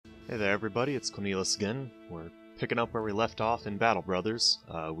Hey there everybody, it's Kounelus again. We're picking up where we left off in Battle Brothers.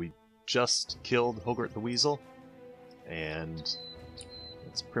 We just killed Hogarth the Weasel, and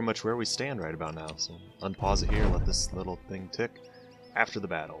that's pretty much where we stand right about now. So unpause it here, let this little thing tick. After the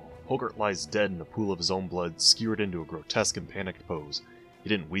battle, Hogarth lies dead in a pool of his own blood, skewered into a grotesque and panicked pose. He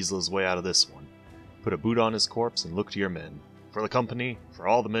didn't weasel his way out of this one. Put a boot on his corpse and look to your men. For the company, for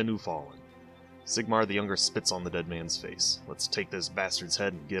all the men who've fallen. Sigmar the Younger spits on the dead man's face. Let's take this bastard's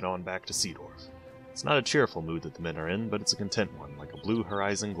head and get on back to Seedorf. It's not a cheerful mood that the men are in, but it's a content one, like a blue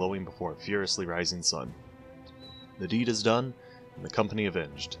horizon glowing before a furiously rising sun. The deed is done, and the company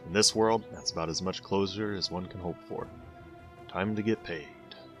avenged. In this world, that's about as much closure as one can hope for. Time to get paid.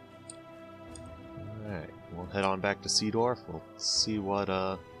 Alright, we'll head on back to Seedorf. We'll see what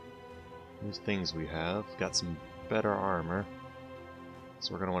new things we have. Got some better armor.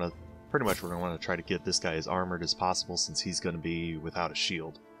 So we're going to want to Pretty much we're going to want to try to get this guy as armored as possible since he's going to be without a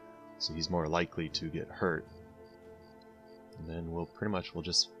shield. So he's more likely to get hurt. And then we'll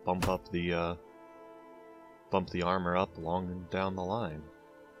just bump the armor up along and down the line.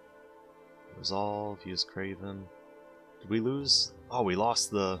 Resolve, use Craven. Did we lose? Oh, we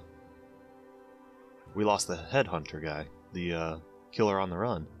lost the headhunter guy, the killer on the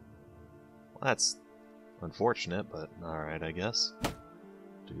run. Well, that's unfortunate, but alright, I guess.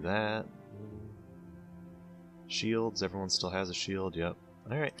 Do that. Shields, everyone still has a shield, yep.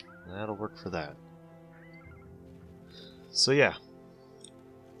 Alright, that'll work for that. So yeah,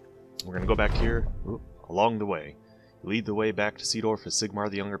 we're gonna go back here, along the way. You lead the way back to Seedorf as Sigmar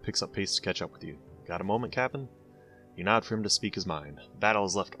the Younger picks up pace to catch up with you. Got a moment, Captain? You nod for him to speak his mind. The battle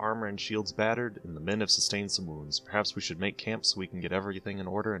has left armor and shields battered, and the men have sustained some wounds. Perhaps we should make camp so we can get everything in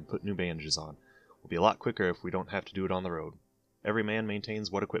order and put new bandages on. We'll be a lot quicker if we don't have to do it on the road. Every man maintains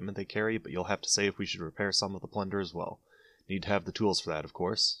what equipment they carry, but you'll have to say if we should repair some of the plunder as well. Need to have the tools for that, of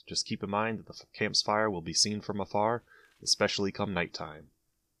course. Just keep in mind that the camp's fire will be seen from afar, especially come nighttime.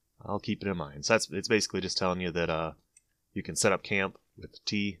 I'll keep it in mind. So it's basically just telling you that you can set up camp with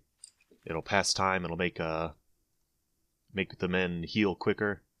T. It'll pass time. It'll make the men heal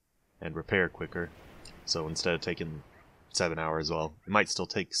quicker and repair quicker. So instead of taking 7 hours, well, it might still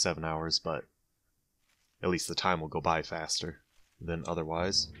take 7 hours, but at least the time will go by faster than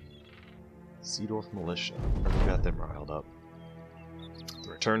otherwise. Seedorf Militia. Never got them riled up.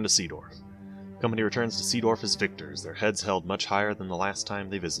 Return to Seedorf. The company returns to Seedorf as victors, their heads held much higher than the last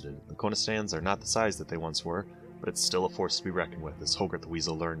time they visited. The Kounelus are not the size that they once were, but it's still a force to be reckoned with, as Hogarth the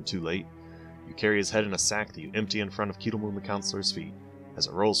Weasel learned too late. You carry his head in a sack that you empty in front of Kounelus the Counselor's feet. As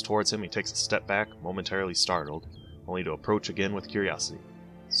it rolls towards him, he takes a step back, momentarily startled, only to approach again with curiosity.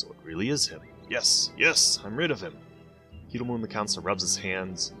 So it really is him. Yes, yes, I'm rid of him. Kounelus the Counselor rubs his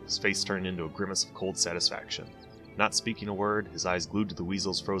hands, his face turned into a grimace of cold satisfaction. Not speaking a word, his eyes glued to the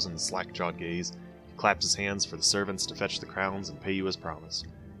weasel's frozen, slack-jawed gaze, he claps his hands for the servants to fetch the crowns and pay you as promised.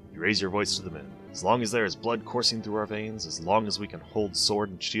 You raise your voice to the men. As long as there is blood coursing through our veins, as long as we can hold sword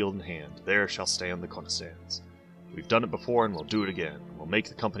and shield in hand, there shall stand the Kounelus. We've done it before and we'll do it again. We'll make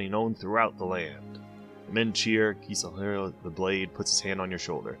the company known throughout the land. The men cheer. Kisalhiro the Blade puts his hand on your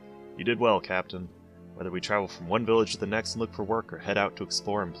shoulder. You did well, Captain. Whether we travel from one village to the next and look for work, or head out to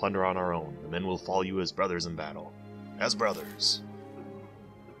explore and plunder on our own, the men will follow you as brothers in battle. As brothers.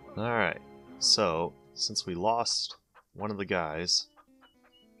 Alright, so, since we lost one of the guys...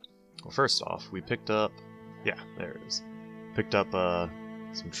 Well, first off, we picked up... Yeah, there it is. Picked up,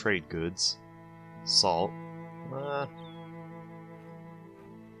 some trade goods. Salt. We'll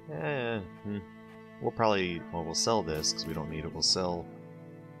probably... Well, we'll sell this, because we don't need it. We'll sell...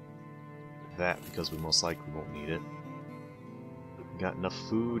 that because we most likely won't need it. We got enough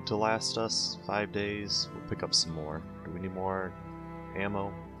food to last us 5 days. We'll pick up some more. Do we need more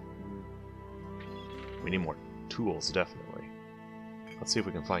ammo? We need more tools, definitely. Let's see if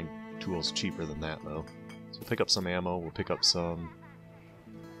we can find tools cheaper than that, though. So we'll pick up some ammo. We'll pick up some...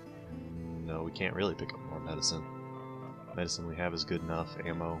 No, we can't really pick up more medicine. Medicine we have is good enough.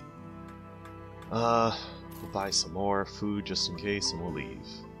 Ammo. We'll buy some more food just in case, and we'll leave.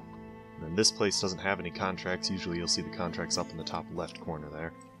 And this place doesn't have any contracts. Usually you'll see the contracts up in the top left corner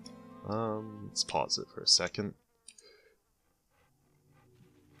there. Let's pause it for a second.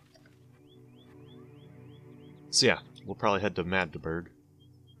 So yeah, we'll probably head to Magdeburg,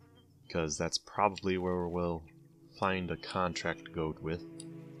 because that's probably where we'll find a contract to go with.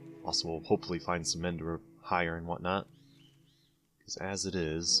 Also, we'll hopefully find some men to hire and whatnot. Because as it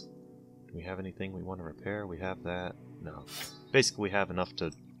is, do we have anything we want to repair? We have that. No. Basically, we have enough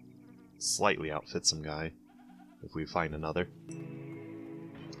to slightly outfit some guy if we find another.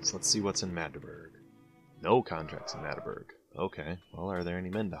 So let's see what's in Magdeburg. No contracts in Magdeburg. Okay, well, are there any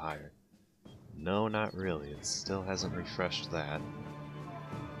men to hire? No, not really. It still hasn't refreshed that.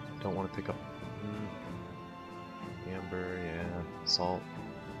 Don't want to pick up... amber, yeah. Salt.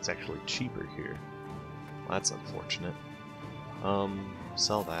 It's actually cheaper here. Well, that's unfortunate.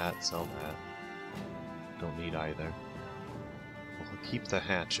 Sell that, sell that. Don't need either. We'll keep the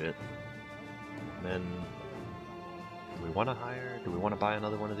hatchet. And then... do we want to hire? Do we want to buy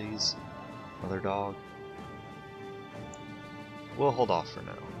another one of these? Another dog? We'll hold off for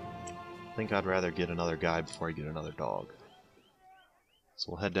now. I think I'd rather get another guy before I get another dog.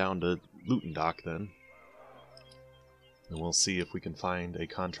 So we'll head down to Lutendock then. And we'll see if we can find a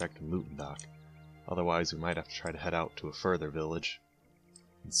contract in Lutendock. Otherwise we might have to try to head out to a further village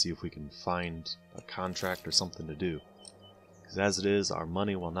and see if we can find a contract or something to do. Because as it is, our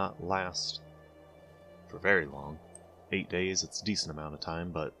money will not last for very long. 8 days, it's a decent amount of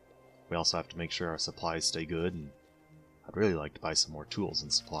time, but we also have to make sure our supplies stay good, and I'd really like to buy some more tools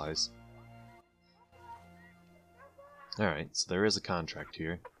and supplies. Alright, so there is a contract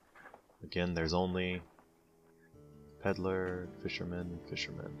here. Again, there's only peddler, fisherman,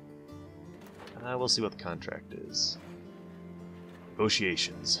 fisherman. We'll see what the contract is.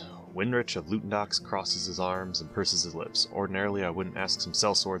 Negotiations. Winrich of Lutendock crosses his arms and purses his lips. Ordinarily, I wouldn't ask some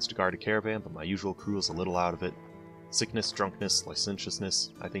sellswords to guard a caravan, but my usual crew is a little out of it. Sickness, drunkenness,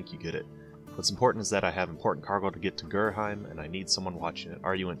 licentiousness, I think you get it. What's important is that I have important cargo to get to Gurheim, and I need someone watching it.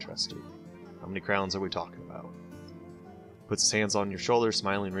 Are you interested? How many crowns are we talking about? Puts his hands on your shoulder,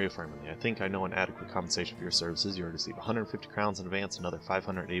 smiling reaffirmingly. I think I know an adequate compensation for your services. You are to receive 150 crowns in advance, another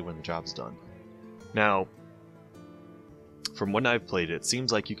 580 when the job's done. Now, from when I've played it, it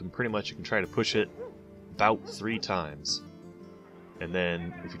seems like you can try to push it about 3 times. And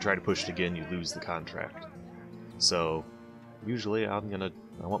then, if you try to push it again, you lose the contract. So, usually I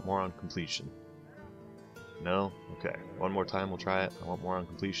want more on completion. No? Okay. One more time we'll try it. I want more on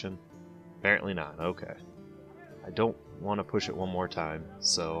completion. Apparently not. Okay. I don't want to push it one more time,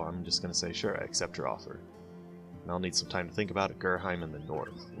 so I'm just going to say, sure, I accept your offer. And I'll need some time to think about it. Gurheim in the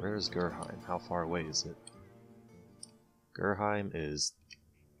north. Where is Gurheim? How far away is it? Gurheim in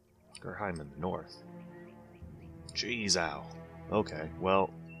the north. Jeez, ow. Okay,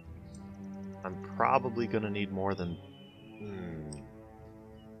 well, I'm probably going to need more than...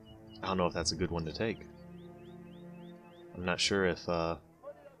 I don't know if that's a good one to take. I'm not sure if, yeah,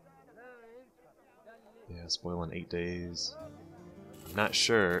 spoil in 8 days. I'm not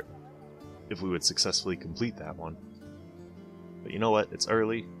sure if we would successfully complete that one. But you know what? It's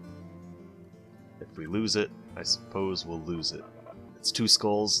early. If we lose it, I suppose we'll lose it. It's 2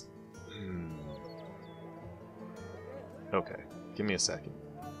 skulls. Okay, give me a second.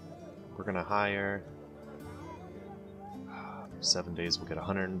 We're gonna hire... 7 days, we'll get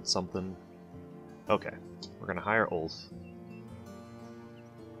 100 and something. Okay, we're gonna hire Ulf.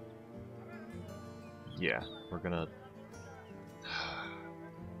 Yeah, we're gonna...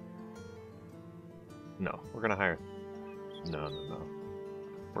 No, we're gonna hire... No.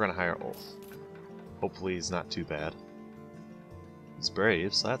 We're gonna hire Ulf. Hopefully he's not too bad. He's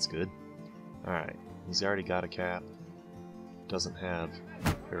brave, so that's good. Alright, he's already got a cap. Doesn't have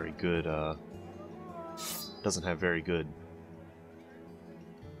very good,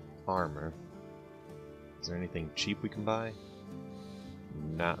 armor. Is there anything cheap we can buy?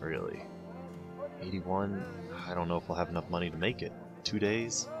 Not really. 81, I don't know if we'll have enough money to make it. 2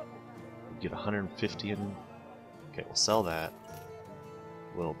 days? We'll get 150 in... Okay, we'll sell that.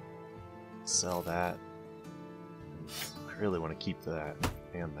 We'll sell that. I really want to keep that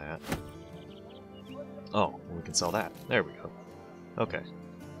and that. Oh, well, we can sell that. There we go. Okay.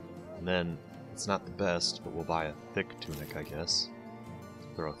 And then, it's not the best, but we'll buy a thick tunic, I guess.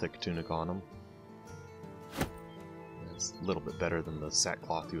 Throw a thick tunic on him. It's a little bit better than the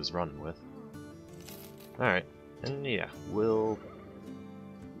sackcloth he was running with. Alright, and yeah, we'll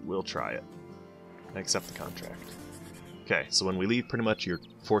try it. I accept the contract. Okay, so when we leave, pretty much you're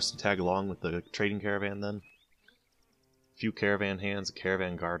forced to tag along with the trading caravan then. A few caravan hands, a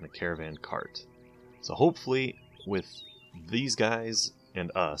caravan guard, and a caravan cart. So hopefully, with these guys and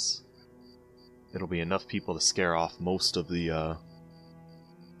us, it'll be enough people to scare off most of the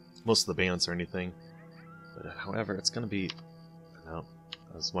bandits or anything. But however, it's going to be... No,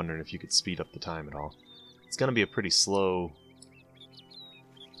 I was wondering if you could speed up the time at all. It's going to be a pretty slow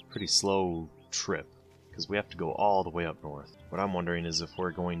trip, because we have to go all the way up north. What I'm wondering is if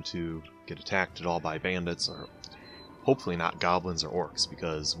we're going to get attacked at all by bandits, or hopefully not goblins or orcs,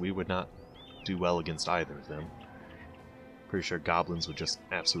 because we would not do well against either of them. Pretty sure goblins would just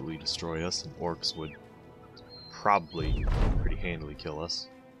absolutely destroy us, and orcs would probably pretty handily kill us.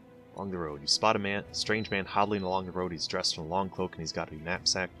 Along the road, you spot a strange man hobbling along the road. He's dressed in a long cloak and he's got a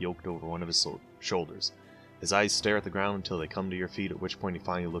knapsack yoked over one of his shoulders. His eyes stare at the ground until they come to your feet, at which point he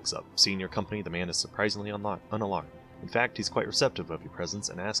finally looks up. Seeing your company, the man is surprisingly unalarmed. In fact, he's quite receptive of your presence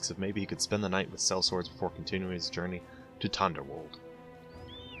and asks if maybe he could spend the night with sellswords before continuing his journey to Thunderwold.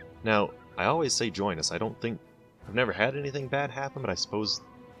 Now, I always say join us. I've never had anything bad happen, but I suppose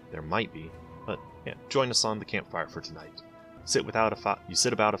there might be. But yeah, join us on the campfire for tonight. You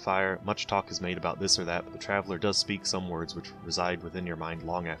sit about a fire. Much talk is made about this or that, but the traveler does speak some words which reside within your mind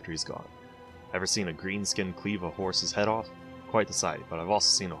long after he's gone. Ever seen a greenskin cleave a horse's head off? Quite the sight, but I've also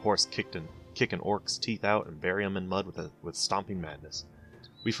seen a horse kick an orc's teeth out and bury him in mud with stomping madness.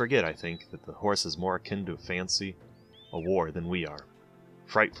 We forget, I think, that the horse is more akin to a war than we are.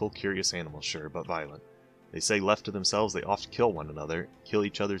 Frightful, curious animals, sure, but violent. They say left to themselves they often kill one another, kill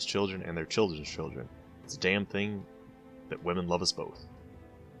each other's children and their children's children. It's a damn thing that women love us both.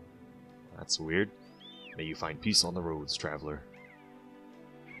 That's weird. May you find peace on the roads, traveler.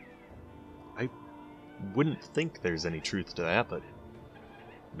 I wouldn't think there's any truth to that, but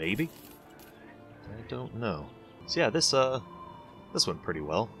maybe? I don't know. So yeah, this went pretty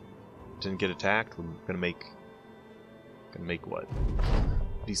well. Didn't get attacked. We're gonna make what?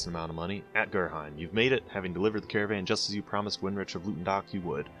 Decent amount of money. At Gurheim, you've made it, having delivered the caravan just as you promised Winrich of Lutendock you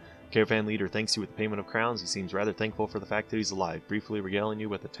would. Caravan leader thanks you with the payment of crowns. He seems rather thankful for the fact that he's alive, briefly regaling you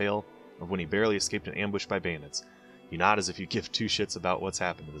with a tale of when he barely escaped an ambush by bandits. You nod as if you give two shits about what's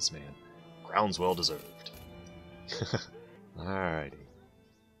happened to this man. Crowns well deserved. Alrighty.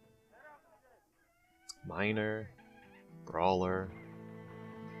 Miner. Brawler.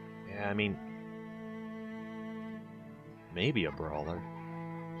 Yeah, I mean, maybe a brawler.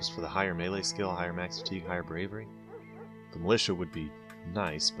 Just for the higher melee skill, higher max fatigue, higher bravery. The militia would be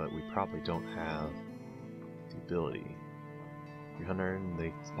nice, but we probably don't have the ability. 300, and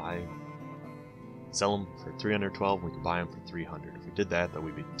they sell them for 312, and we can buy them for 300. If we did that, then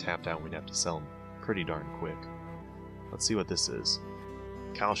we'd be tapped out and we'd have to sell them pretty darn quick. Let's see what this is.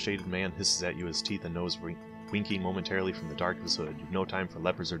 A cowl-shaded man hisses at you, his teeth and nose winking momentarily from the dark of his hood. You've no time for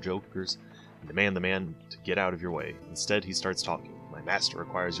lepers or jokers, and demand the man to get out of your way. Instead, he starts talking. My master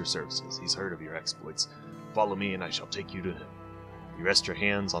requires your services. He's heard of your exploits. Follow me, and I shall take you to him. You rest your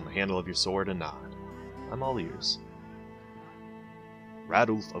hands on the handle of your sword and nod. I'm all ears.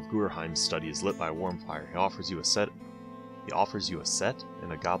 Radulf of Gurheim's study is lit by a warm fire. He offers you a set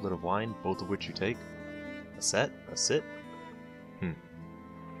and a goblet of wine, both of which you take. A set? A sit?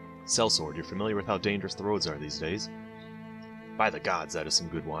 Sellsword, you're familiar with how dangerous the roads are these days. By the gods, that is some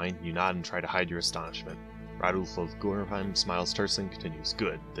good wine. You nod and try to hide your astonishment. Radulf of Gurheim smiles tersely and continues.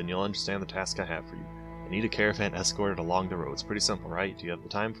 Good, then you'll understand the task I have for you. I need a caravan escorted along the roads. Pretty simple, right? Do you have the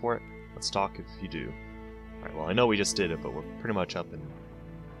time for it? Let's talk if you do. Alright, well, I know we just did it, but we're pretty much out in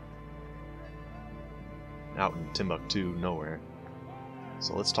Timbuktu, nowhere.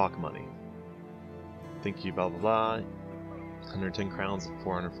 So let's talk money. Thank you, blah blah blah. 110 crowns and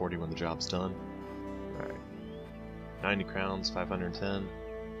 440 when the job's done. Alright. 90 crowns, 510.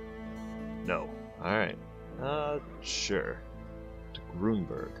 No. Alright. Sure. To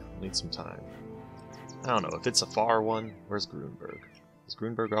Grunberg. Need some time. I don't know, if it's a far one, where's Grunberg? Is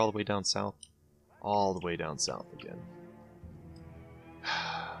Grunberg all the way down south? All the way down south again.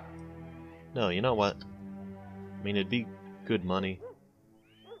 No, you know what? I mean, it'd be good money.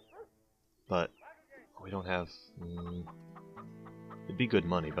 But we don't have... it'd be good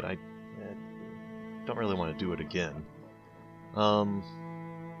money, but I don't really want to do it again.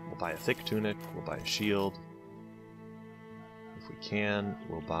 We'll buy a thick tunic, we'll buy a shield. If we can,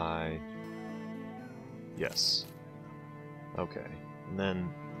 we'll buy... Yes. Okay. And then...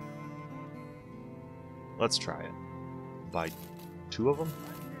 let's try it. Buy 2 of them?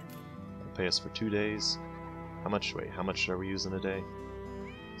 They'll pay us for 2 days. How much are we using a day?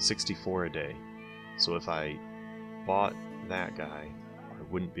 64 a day. So if I bought that guy, I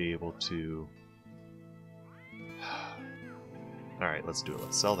wouldn't be able to... Alright, let's do it.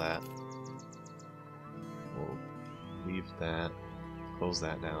 Let's sell that. We'll leave that. Close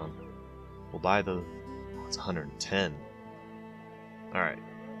that down. We'll buy the... Oh, it's 110. Alright.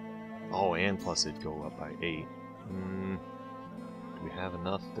 Oh, and plus it'd go up by 8. Do we have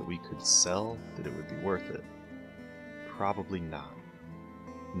enough that we could sell that it would be worth it? Probably not.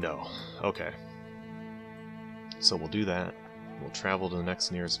 No. Okay. So we'll do that. We'll travel to the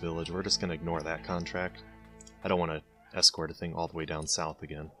next nearest village. We're just going to ignore that contract. I don't want to escort a thing all the way down south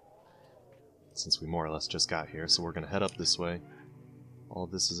again, since we more or less just got here. So we're going to head up this way. All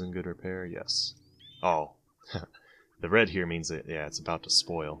of this is in good repair? Yes. Oh. The red here means that, yeah, it's about to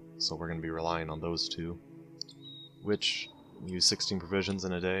spoil. So we're going to be relying on those two. Which, use 16 provisions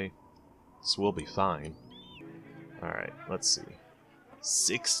in a day. So we'll be fine. Alright, let's see.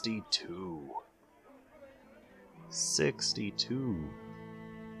 62. 62.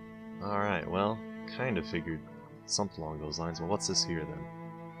 Alright, well, kind of figured something along those lines. Well, what's this here then?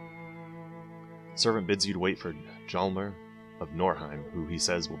 Servant bids you to wait for Hjalmar of Norheim, who he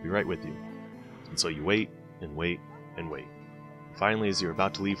says will be right with you. And so you wait, and wait, and wait. Finally, as you're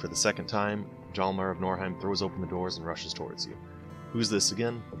about to leave for the second time, Hjalmar of Norheim throws open the doors and rushes towards you. Who's this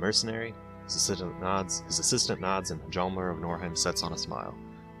again? The mercenary? His assistant nods, and Hjalmar of Norheim sets on a smile.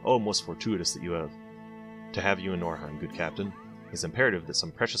 Oh, most fortuitous that you have to have you in Norheim, good captain. It is imperative that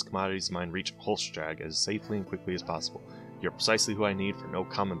some precious commodities of mine reach Holstrag as safely and quickly as possible. You're precisely who I need, for no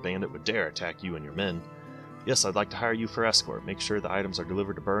common bandit would dare attack you and your men. Yes, I'd like to hire you for escort. Make sure the items are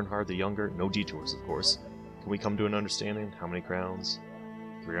delivered to Bernhard the Younger. No detours, of course. Can we come to an understanding? How many crowns?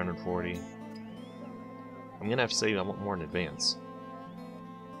 340. I'm gonna have to say I want more in advance.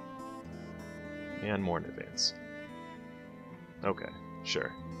 And more in advance. Okay,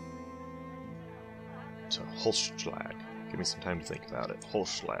 sure. To Holschlag. Give me some time to think about it.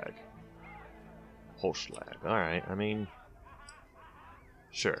 Holschlag. Holschlag. Alright, I mean...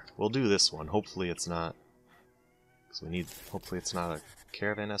 Sure, we'll do this one. Hopefully it's not... Because we need... Hopefully it's not a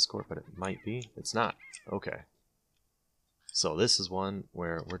caravan escort, but it might be. It's not. Okay. So this is one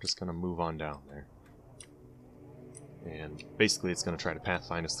where we're just going to move on down there. And basically it's going to try to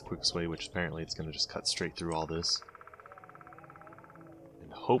pathfind us the quickest way, which apparently it's going to just cut straight through all this.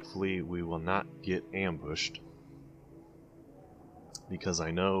 And hopefully we will not get ambushed. Because I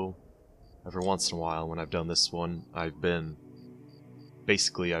know every once in a while when I've done this one, I've been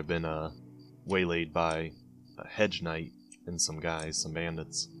waylaid by a hedge knight and some guys, some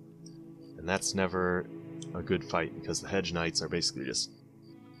bandits. And that's never a good fight, because the hedge knights are basically just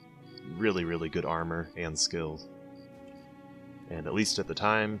really, really good armor and skills. And at least at the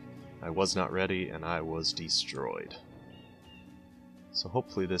time, I was not ready and I was destroyed. So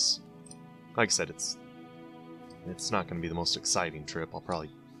hopefully this, like I said, it's not going to be the most exciting trip. I'll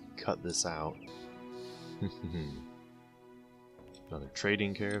probably cut this out. Another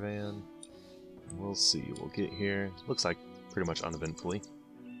trading caravan. We'll see. We'll get here. Looks like pretty much uneventfully.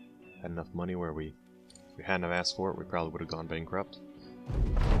 Had enough money where if we hadn't have asked for it, we probably would have gone bankrupt.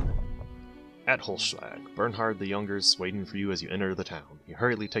 At Holschlag, Bernhard the Younger is waiting for you as you enter the town. He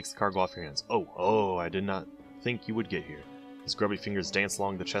hurriedly takes the cargo off your hands. Oh, I did not think you would get here. His grubby fingers dance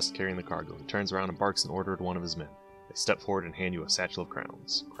along the chest carrying the cargo. He turns around and barks an order at one of his men. They step forward and hand you a satchel of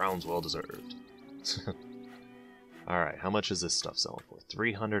crowns. Crowns well deserved. Alright, how much is this stuff selling for?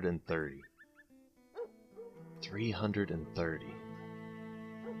 330. 330.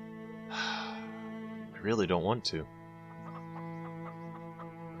 I really don't want to.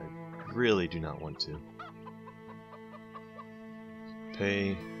 I really do not want to.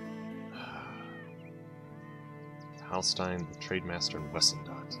 Pay Halstein, the Trademaster, and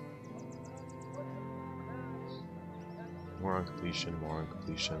Wessendot. More on completion, more on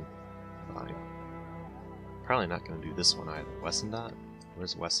completion. Fine. Probably not going to do this one either. Wessendot?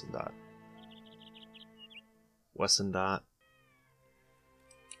 Where's Wessendot? Wessendot?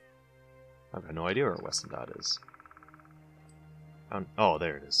 I've got no idea where Wessendot is. Oh,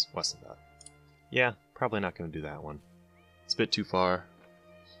 there it is. Wessendot. Yeah, probably not going to do that one. It's a bit too far.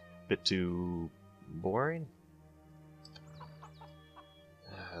 A bit too boring?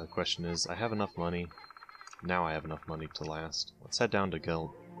 The question is, I have enough money. Now I have enough money to last. Let's head down to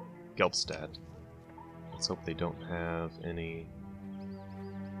Gelbstad. Let's hope they don't have any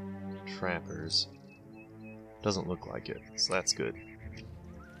trappers. Doesn't look like it, so that's good.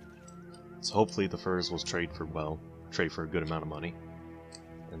 So hopefully the furs will trade for a good amount of money.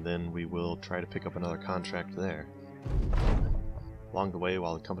 And then we will try to pick up another contract there. Along the way,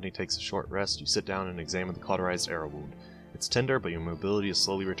 while the company takes a short rest, you sit down and examine the cauterized arrow wound. It's tender, but your mobility is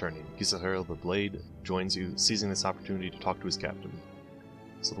slowly returning. Gisahel the Blade joins you, seizing this opportunity to talk to his captain.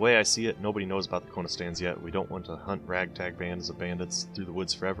 So the way I see it, nobody knows about the Konastans yet. We don't want to hunt ragtag bands of bandits through the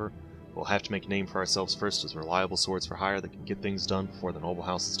woods forever. We'll have to make a name for ourselves first as reliable swords for hire that can get things done before the noble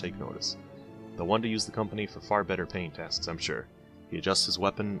houses take notice. They'll want to use the company for far better paying tasks, I'm sure. He adjusts his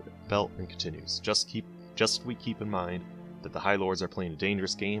weapon belt and continues. Just we keep in mind that the High Lords are playing a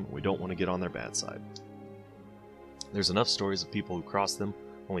dangerous game, and we don't want to get on their bad side. There's enough stories of people who cross them,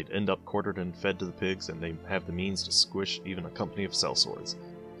 only to end up quartered and fed to the pigs, and they have the means to squish even a company of sellswords.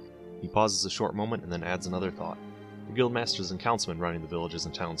 He pauses a short moment and then adds another thought. The guildmasters and councilmen running the villages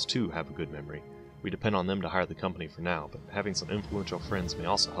and towns too have a good memory. We depend on them to hire the company for now, but having some influential friends may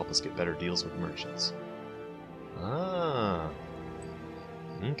also help us get better deals with merchants. Ah.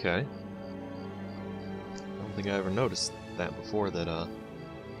 Okay. I don't think I ever noticed that before, that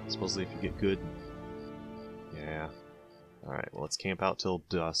Supposedly if you get good... Yeah. Alright, well let's camp out till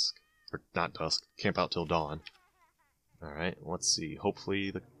dusk. Or, not dusk, camp out till dawn. Alright, let's see.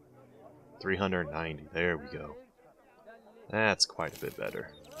 Hopefully the 390. There we go. That's quite a bit better.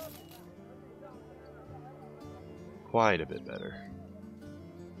 Quite a bit better.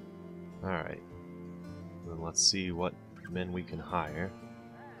 Alright. Then let's see what men we can hire.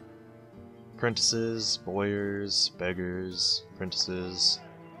 Apprentices, boyars, beggars, apprentices.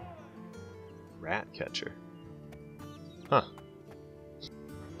 Rat catcher. Huh.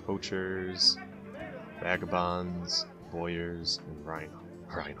 Poachers, vagabonds, boyars, and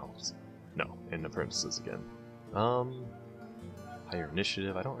rhinos. No, and apprentices again. Higher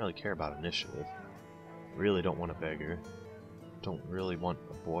initiative. I don't really care about initiative. Really don't want a beggar. Don't really want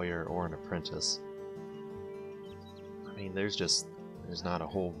a boyar or an apprentice. I mean, there's not a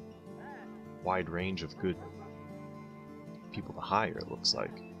whole wide range of good people to hire, it looks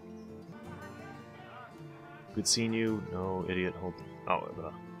like. Good seeing you. No, idiot. Hold.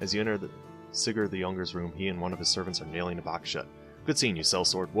 Oh, as you enter Sigurd the Younger's room, he and one of his servants are nailing a box shut. Good seeing you,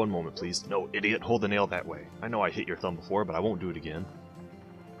 sellsword. One moment, please. No, idiot. Hold the nail that way. I know I hit your thumb before, but I won't do it again.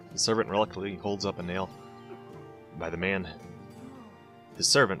 The servant reluctantly holds up a nail by the man. His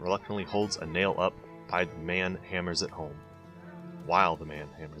servant reluctantly holds a nail up by the man hammers it home. While the man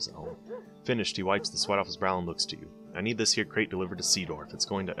hammers it home. Finished, he wipes the sweat off his brow and looks to you. I need this here crate delivered to Seedorf. It's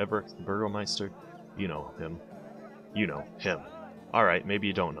going to Everett the Burgomeister. You know him. You know him. Alright, maybe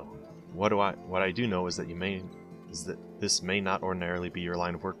you don't know him. What I do know is that this may not ordinarily be your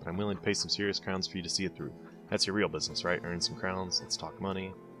line of work, but I'm willing to pay some serious crowns for you to see it through. That's your real business, right? Earn some crowns. Let's talk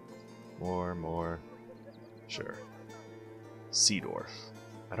money. More. Sure. Seedorf.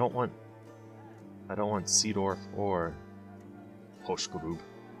 I don't want Seedorf or Hochgrub.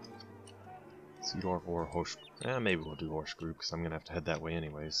 Seedorf or Hochgrub. Maybe we'll do Hochgrub, because I'm gonna have to head that way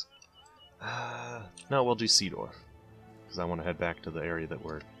anyways. No, we'll do Seedorf, because I want to head back to the area that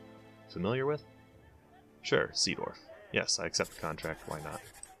we're familiar with. Sure, Seedorf. Yes, I accept the contract. Why not?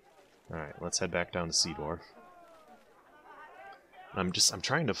 Alright, let's head back down to Seedorf. I'm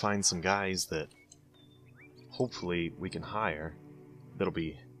trying to find some guys that hopefully we can hire that'll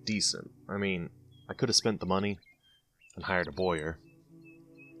be decent. I mean, I could have spent the money and hired a boyar,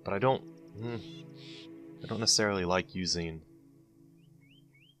 but I don't necessarily like using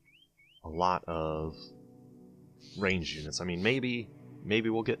a lot of range units. I mean, maybe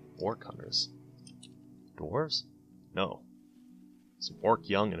we'll get Orc Hunters. Dwarves? No. Some Orc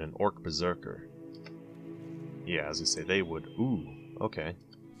Young and an Orc Berserker. Yeah, as you say, they would... Ooh, okay.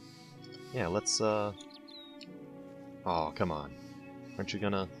 Yeah, let's, Oh, come on. Aren't you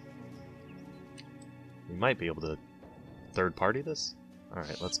gonna... We might be able to third-party this?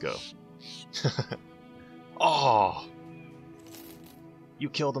 Alright, let's go. Oh! You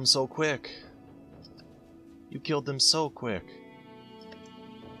killed them so quick. You killed them so quick.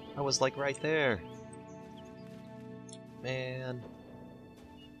 I was like right there. Man.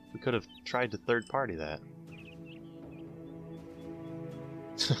 We could have tried to third party that.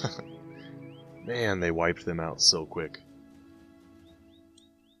 Man, they wiped them out so quick.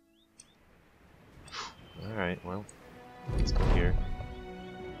 Alright, well. Let's go here.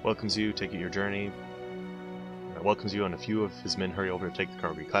 Welcomes you, take it your journey. Welcomes you, and a few of his men hurry over to take the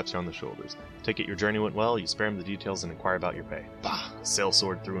cargo. He claps you on the shoulders. Take it your journey went well, you spare him the details and inquire about your pay. Bah! Sail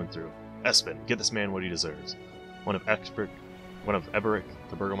sword through and through. Espen, get this man what he deserves. One of Everick,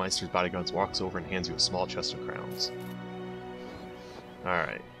 the Burgomeister's bodyguards, walks over and hands you a small chest of crowns.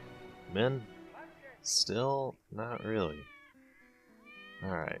 Alright. Men? Still not really.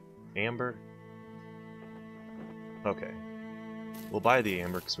 Alright. Amber? Okay. We'll buy the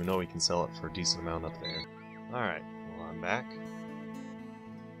amber because we know we can sell it for a decent amount up there. Alright, well, I'm back.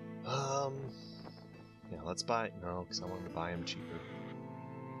 Yeah, let's buy... No, because I wanted to buy him cheaper.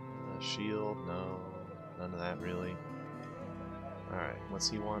 Shield? No. None of that, really. Alright, what's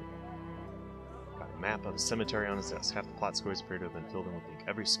he want? Got a map of a cemetery on his desk. Half the plot squares appear to have been filled in with ink.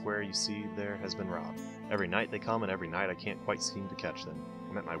 Every square you see there has been robbed. Every night they come, and every night I can't quite seem to catch them.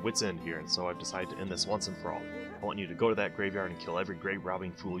 I'm at my wit's end here, and so I've decided to end this once and for all. I want you to go to that graveyard and kill every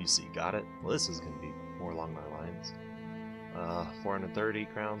grave-robbing fool you see. Got it? Well, this is going to be more along my lines. 430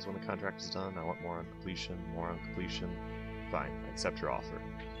 crowns when the contract is done. I want more on completion. More on completion. Fine. I accept your offer.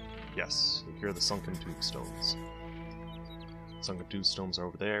 Yes. Secure the sunken tombstones. Sunken tombstones are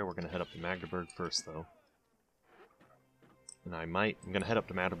over there. We're going to head up to Magdeburg first, though. And I'm going to head up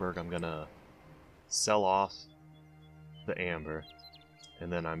to Magdeburg. I'm going to sell off the amber.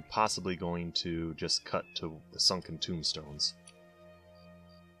 And then I'm possibly going to just cut to the sunken tombstones.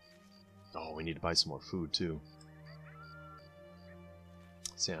 Oh, we need to buy some more food, too.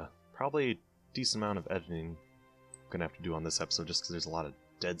 So yeah, probably a decent amount of editing I'm gonna have to do on this episode just because there's a lot of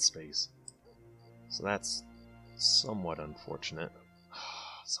dead space. So that's somewhat unfortunate.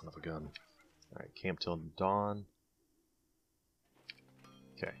 Son of a gun. Alright, camp till dawn.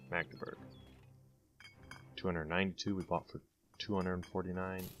 Okay, Magdeburg. 292 we bought for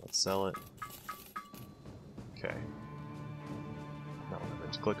 249. Let's sell it. Okay. Not what I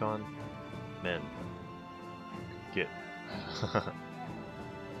meant to click on. Men. Get.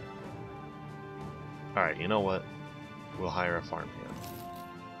 Alright, you know what? We'll hire a farmhand.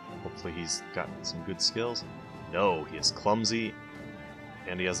 Hopefully he's got some good skills. No, he is clumsy,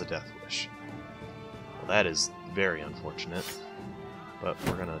 and he has a death wish. Well, that is very unfortunate, but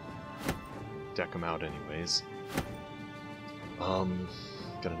we're gonna deck him out anyways.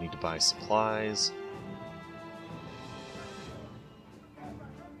 Gonna need to buy supplies.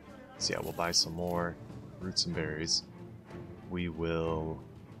 So yeah, we'll buy some more roots and berries. We will...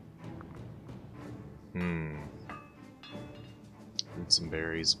 Roots and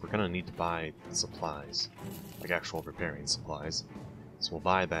berries. We're gonna need to buy supplies. Like actual repairing supplies. So we'll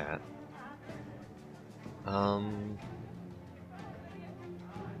buy that.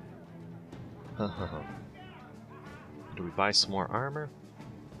 Do we buy some more armor?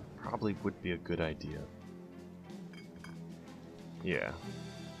 Probably would be a good idea. Yeah.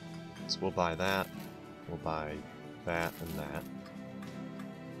 So we'll buy that. We'll buy that and that.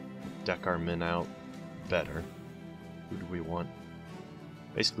 Deck our men out better. Who do we want?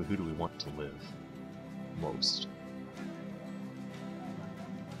 Basically, who do we want to live most?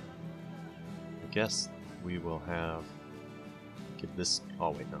 I guess we will have... Give this... Oh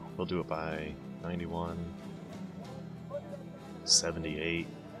wait, no. We'll do it by 91, 78,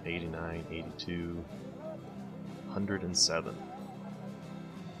 89, 82, 107.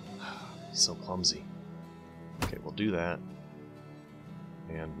 So clumsy. Okay, we'll do that.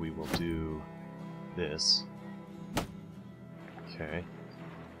 And we will do this. Okay.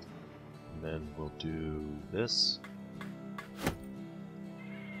 And then we'll do this.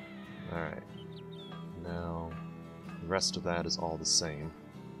 Alright. Now, the rest of that is all the same.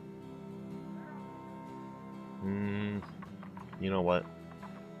 You know what?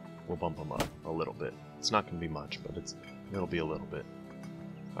 We'll bump them up a little bit. It's not going to be much, but it'll be a little bit.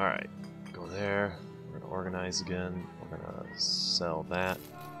 Alright. Go there. We're going to organize again. We're going to sell that.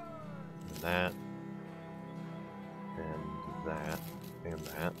 And that. And that. And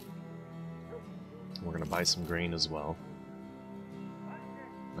that. We're going to buy some grain as well.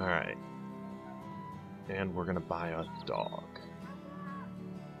 Alright. And we're going to buy a dog.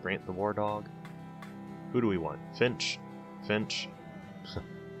 Brant the war dog. Who do we want? Finch? Finch?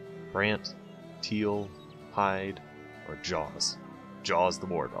 Brant? Teal? Hyde? Or Jaws? Jaws the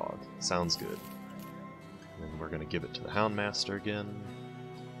war dog. Sounds good. And we're going to give it to the Houndmaster again.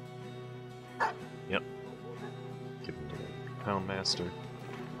 Yep. Give it to the Houndmaster.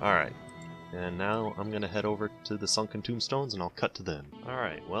 Alright. And now I'm going to head over to the sunken tombstones and I'll cut to them.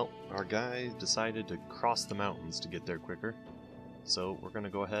 Alright, well, our guy decided to cross the mountains to get there quicker. So we're going to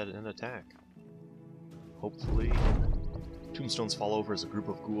go ahead and attack. Hopefully, tombstones fall over as a group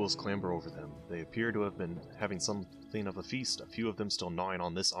of ghouls clamber over them. They appear to have been having something of a feast, a few of them still gnawing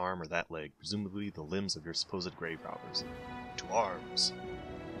on this arm or that leg, presumably the limbs of your supposed grave robbers. To arms!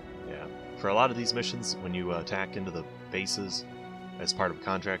 Yeah, for a lot of these missions, when you attack into the bases as part of a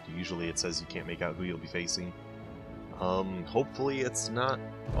contract, usually it says you can't make out who you'll be facing. Hopefully it's not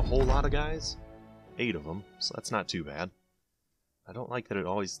a whole lot of guys. 8 of them, so that's not too bad. I don't like that it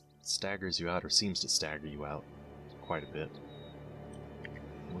always staggers you out, or seems to stagger you out quite a bit.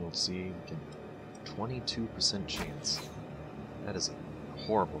 We'll see, we can 22% chance. That is a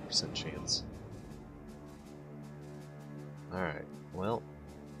horrible percent chance. Alright, well,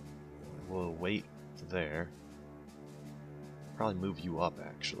 we'll wait there. Probably move you up,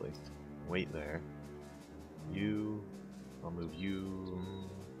 actually. Wait there. You... I'll move you...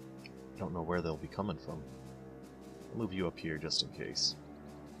 I don't know where they'll be coming from. I'll move you up here just in case.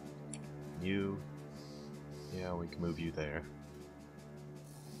 You... Yeah, we can move you there.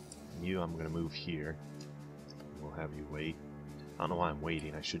 You, I'm gonna move here. We'll have you wait. I don't know why I'm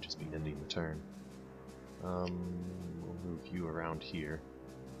waiting, I should just be ending the turn. We'll move you around here.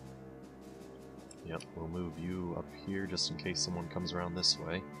 Yep, we'll move you up here just in case someone comes around this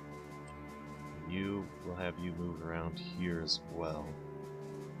way. You, we'll have you move around here as well.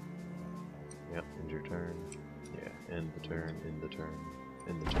 Yep, end your turn. Yeah, end the turn, end the turn,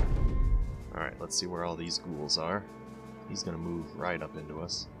 end the turn. Alright, let's see where all these ghouls are. He's gonna move right up into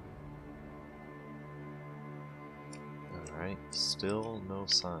us. Alright, still no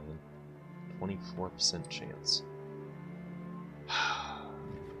sign. 24% chance.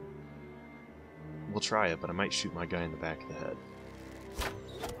 we'll try it, but I might shoot my guy in the back of the head.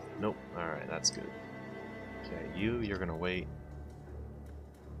 Nope. Alright, that's good. Okay, you're gonna wait.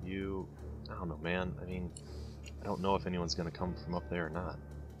 I don't know, man. I mean, I don't know if anyone's gonna come from up there or not.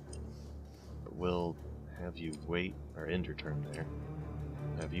 But we'll have you wait, or end your turn there.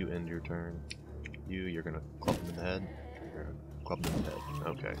 Have you end your turn. You're gonna club him in the head. You're gonna club him in the head.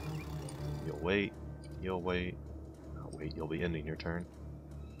 Okay. You'll wait. You'll wait. I'll wait. You'll be ending your turn.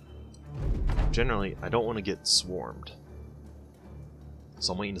 Generally, I don't want to get swarmed.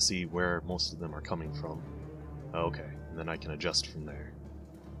 So I'm waiting to see where most of them are coming from. Okay, and then I can adjust from there.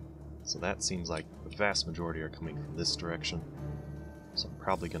 So that seems like the vast majority are coming from this direction. So I'm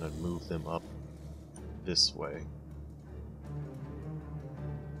probably going to move them up this way.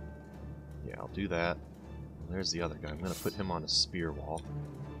 Yeah, I'll do that. There's the other guy. I'm going to put him on a spear wall.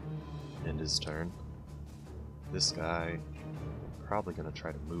 End his turn. This guy, I'm probably going to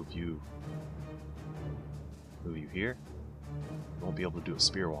try to move you here. Won't be able to do a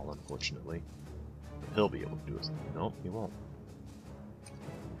spear wall, unfortunately. He'll be able to do it. Nope, he won't.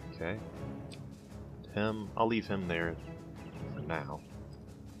 Okay. Him, I'll leave him there for now.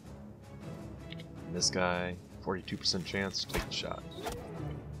 And this guy, 42% chance to take the shot.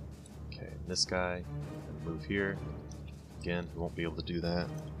 Okay, and this guy, move here. Again, he won't be able to do that.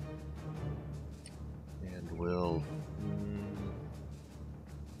 And we'll...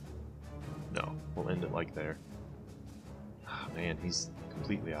 no, we'll end it like there. Oh, man, he's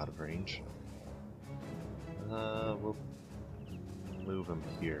completely out of range. We'll move him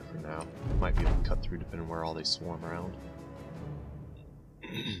here for now. Might be able to cut through depending on where all they swarm around.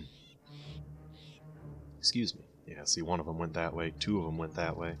 Excuse me. Yeah, see, one of them went that way, two of them went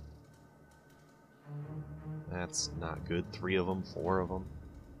that way. That's not good. 3 of them, 4 of them.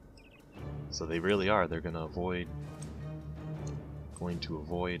 So they really are. They're going to avoid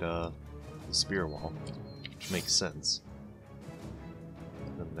the spear wall, which makes sense.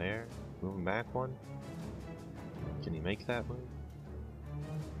 And then there, moving back one. Can he make that move?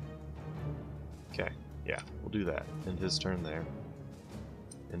 Okay, yeah, we'll do that. End his turn there.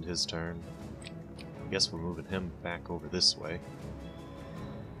 End his turn. I guess we're moving him back over this way.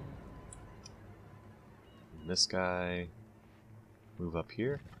 And this guy, move up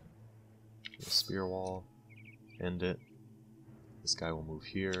here. Spear wall. End it. This guy will move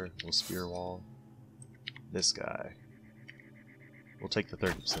here. We'll spear wall. This guy. We'll take the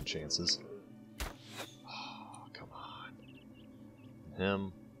 30% chances. Oh, come on.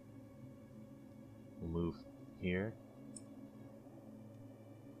 Him. We'll move here.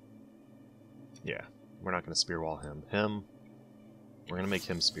 Yeah, we're not going to spear wall him. We're going to make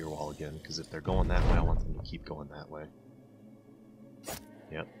him spear wall again, because if they're going that way, I want them to keep going that way.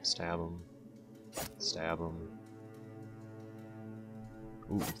 Yep, stab him. Stab him.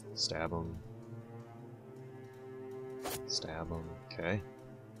 Ooh, stab him. Stab him. Okay.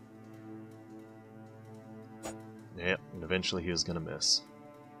 Yep, and eventually he was going to miss.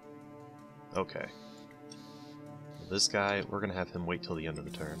 Okay. This guy, we're going to have him wait till the end of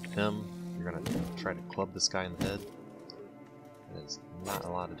the turn. You're going to try to club this guy in the head. It's not a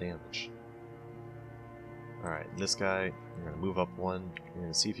lot of damage. Alright, this guy, you're going to move up one. You're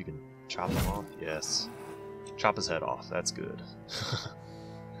going to see if you can chop him off. Yes. Chop his head off. That's good.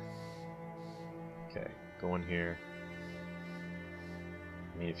 Okay, go in here.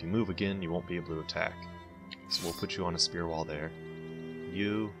 I mean, if you move again, you won't be able to attack. So we'll put you on a spear wall there.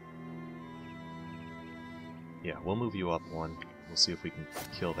 Yeah, we'll move you up one. We'll see if we can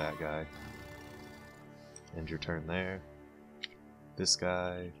kill that guy. End your turn there. This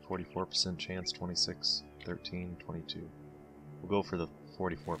guy, 44% chance, 26, 13, 22. We'll go for the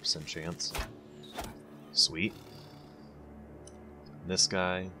 44% chance. Sweet. And this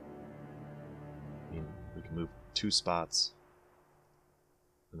guy, I mean, we can move 2 spots.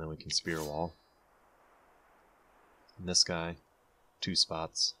 And then we can spear wall. And this guy, 2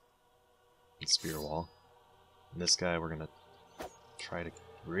 spots. And spear wall. And this guy, we're gonna try to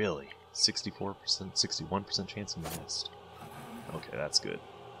really 64%, 61% chance he missed. Okay, that's good.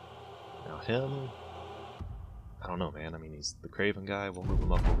 Now him, I don't know, man. I mean, he's the Craven guy. We'll move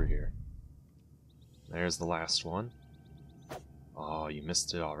him up over here. There's the last one. Oh, you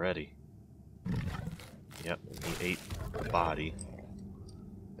missed it already. Yep, and he ate the body.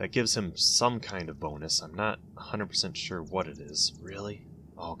 That gives him some kind of bonus. I'm not 100% sure what it is. Really?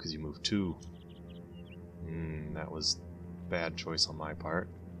 Oh, because you moved 2. That was a bad choice on my part.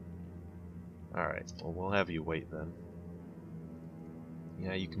 Alright, well, we'll have you wait then.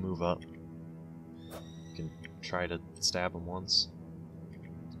 Yeah, you can move up. You can try to stab him once.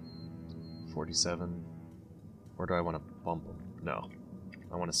 47. Or do I want to bump him? No.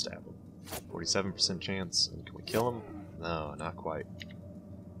 I want to stab him. 47% chance. And can we kill him? No, not quite.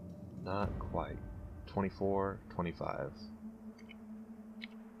 Not quite. 24, 25.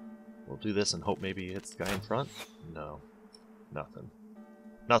 We'll do this and hope maybe he hits the guy in front. No. Nothing.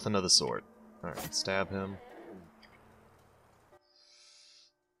 Nothing of the sort. Alright, stab him.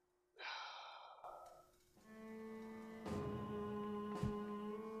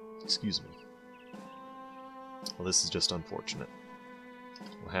 Excuse me. Well, this is just unfortunate.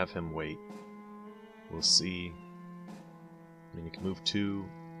 We'll have him wait. We'll see. I mean, he can move 2,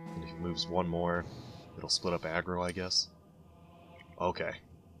 and if he moves 1 more, it'll split up aggro, I guess. Okay.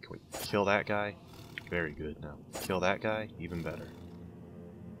 Can we kill that guy? Very good. Now, kill that guy? Even better.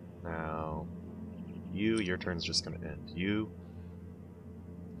 Now, your turn's just going to end. You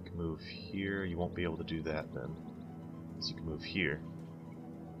can move here. You won't be able to do that then. So you can move here.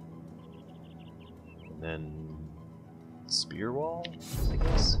 And then spear wall, I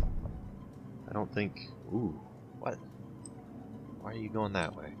guess? I don't think... Ooh, what? Why are you going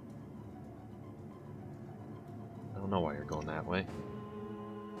that way? I don't know why you're going that way.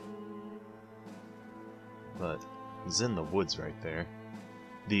 But he's in the woods right there.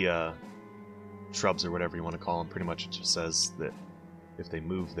 The shrubs or whatever you want to call them, pretty much it just says that if they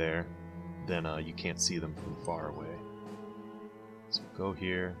move there, then you can't see them from far away. So go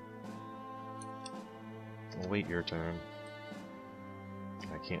here. We'll wait your turn.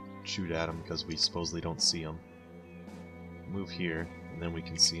 I can't shoot at him because we supposedly don't see him. Move here, and then we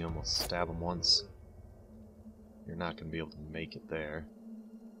can see him. We'll stab him once. You're not going to be able to make it there.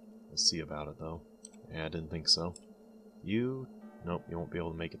 We'll see about it though. Yeah, I didn't think so. You? Nope, you won't be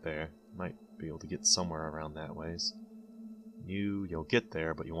able to make it there. Might be able to get somewhere around that ways. You'll get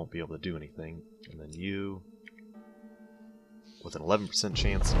there, but you won't be able to do anything. And then you... With an 11%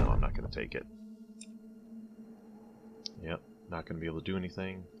 chance, no, I'm not going to take it. Yep, not going to be able to do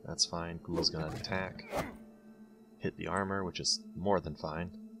anything. That's fine. Ghoul's going to attack. Hit the armor, which is more than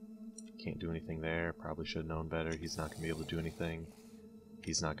fine. Can't do anything there. Probably should have known better. He's not going to be able to do anything.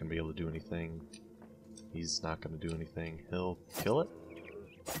 He's not going to be able to do anything. He's not going to do anything. He'll kill it?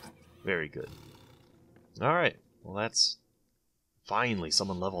 Very good. Alright, well that's... Finally,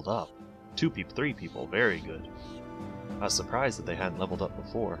 someone leveled up. 2 people, 3 people, very good. I was surprised that they hadn't leveled up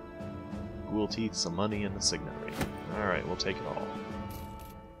before. Ghoul teeth, some money, and a signet ring. Alright, we'll take it all.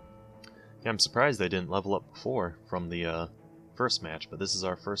 Yeah, I'm surprised they didn't level up before from the first match, but this is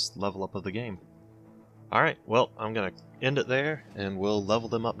our first level up of the game. Alright, well, I'm gonna end it there, and we'll level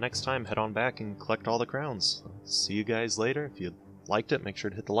them up next time, head on back and collect all the crowns. See you guys later. If you liked it, make sure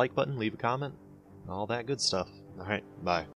to hit the like button, leave a comment, all that good stuff. Alright, bye.